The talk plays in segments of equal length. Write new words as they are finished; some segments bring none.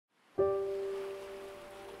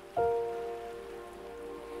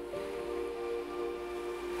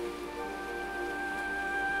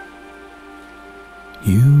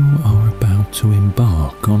to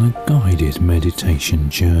embark on a guided meditation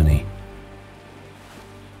journey.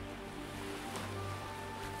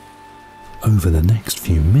 Over the next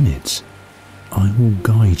few minutes, I will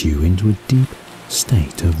guide you into a deep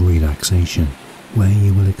state of relaxation where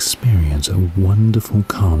you will experience a wonderful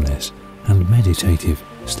calmness and meditative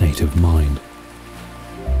state of mind.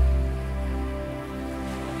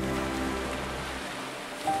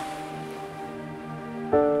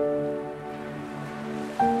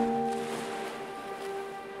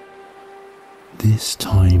 This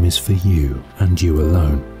time is for you and you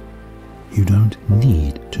alone. You don't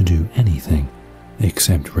need to do anything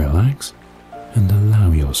except relax and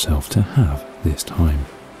allow yourself to have this time.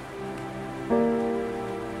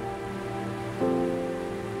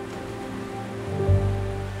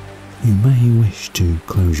 You may wish to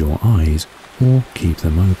close your eyes or keep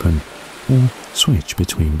them open, or switch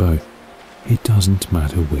between both. It doesn't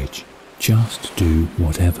matter which, just do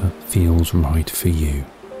whatever feels right for you.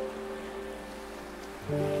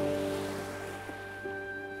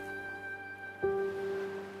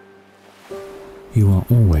 You are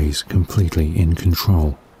always completely in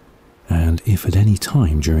control, and if at any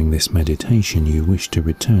time during this meditation you wish to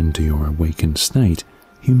return to your awakened state,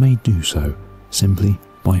 you may do so simply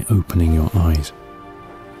by opening your eyes.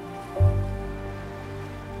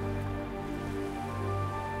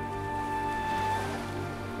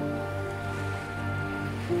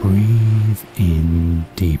 Breathe in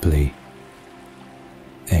deeply.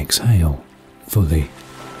 Exhale fully.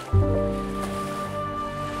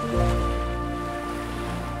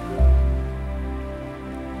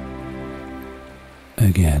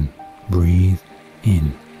 Again, breathe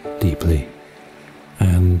in deeply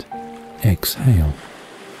and exhale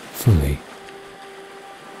fully.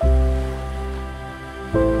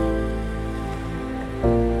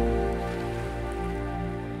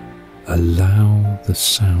 Allow the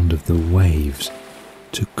sound of the waves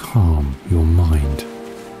to calm your mind.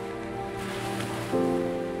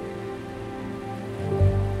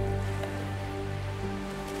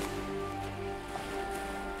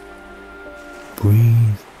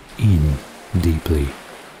 Breathe in deeply.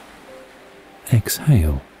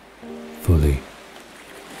 Exhale fully.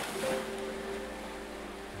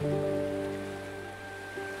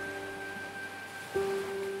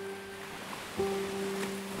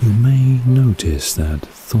 You may notice that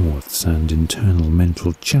thoughts and internal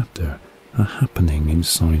mental chatter are happening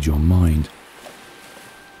inside your mind.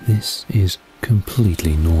 This is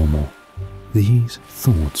completely normal. These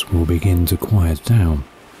thoughts will begin to quiet down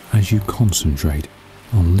as you concentrate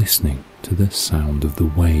on listening to the sound of the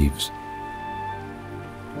waves.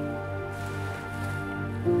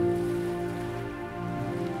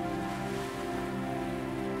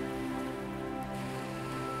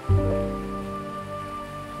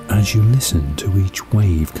 As you listen to each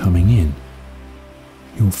wave coming in,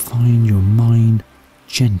 you'll find your mind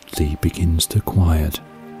gently begins to quiet.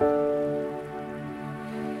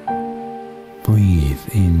 Breathe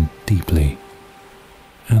in deeply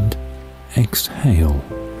and exhale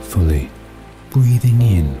fully, breathing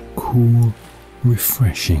in cool,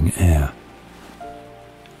 refreshing air,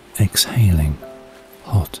 exhaling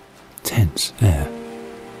hot, tense air.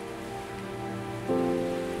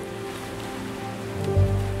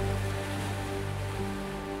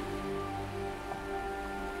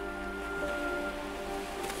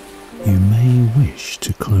 You may wish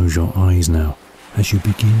to close your eyes now as you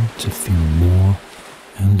begin to feel more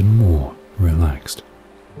and more relaxed.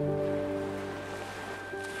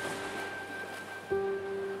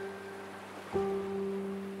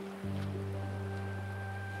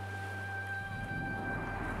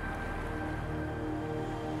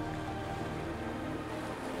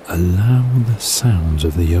 Allow the sounds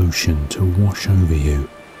of the ocean to wash over you,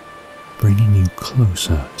 bringing you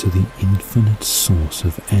closer to the infinite source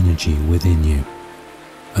of energy within you,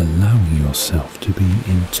 allowing yourself to be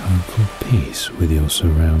in total peace with your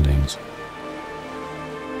surroundings.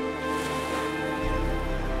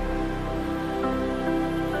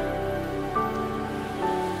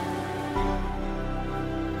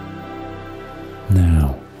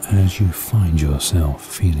 Now, as you find yourself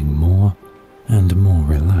feeling more and more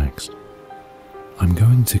relaxed, I'm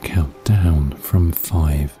going to count down from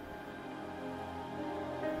 5.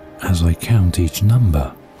 As I count each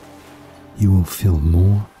number, you will feel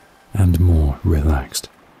more and more relaxed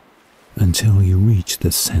until you reach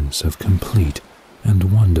the sense of complete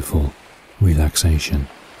and wonderful relaxation.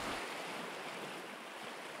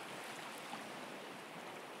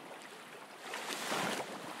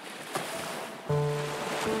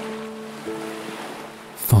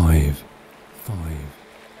 5.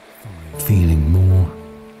 Feeling more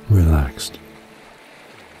relaxed.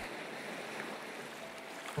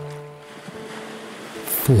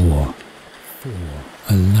 4.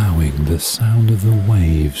 Allowing the sound of the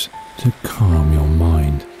waves to calm your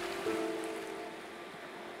mind.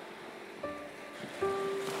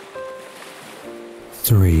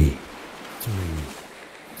 3.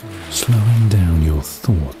 Slowing down your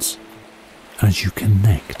thoughts as you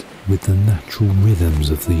connect with the natural rhythms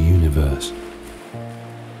of the universe.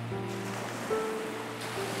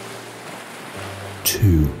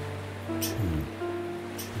 2.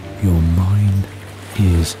 Your mind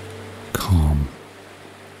is calm.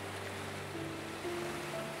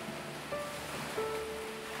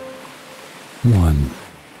 1.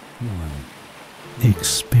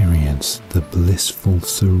 Experience the blissful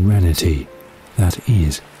serenity that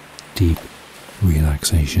is deep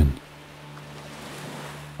relaxation.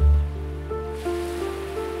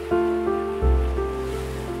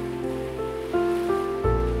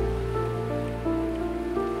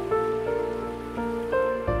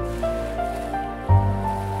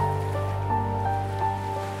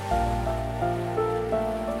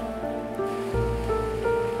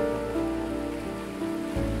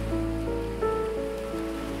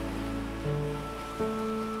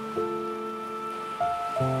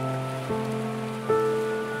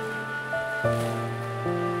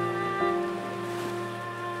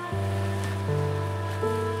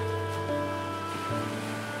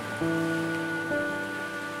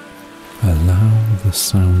 Allow the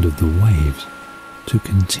sound of the waves to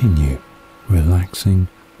continue relaxing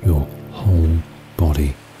your whole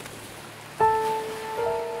body.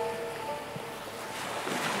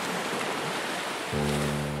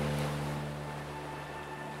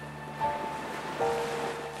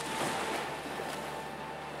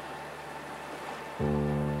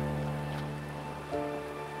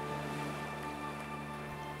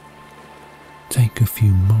 Take a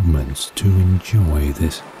few moments to enjoy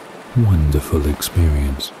this wonderful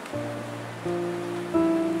experience.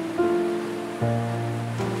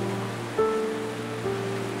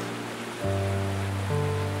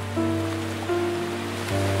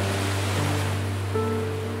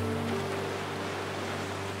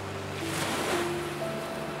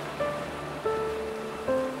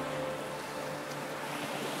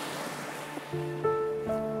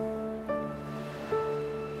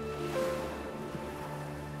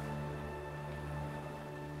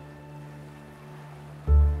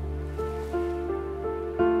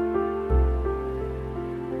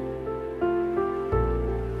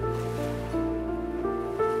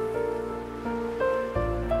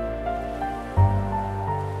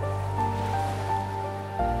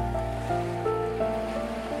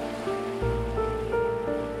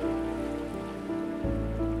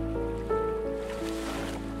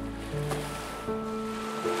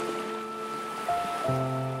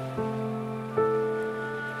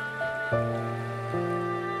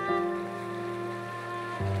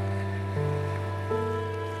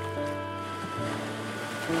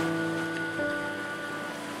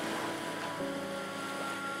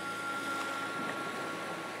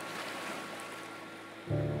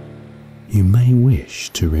 You may wish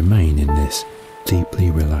to remain in this deeply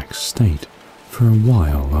relaxed state for a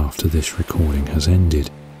while after this recording has ended,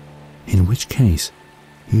 in which case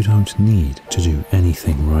you don't need to do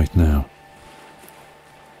anything right now.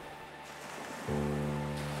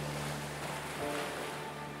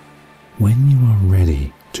 When you are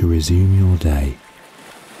ready to resume your day,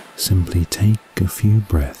 simply take a few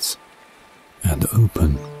breaths and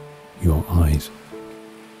open your eyes.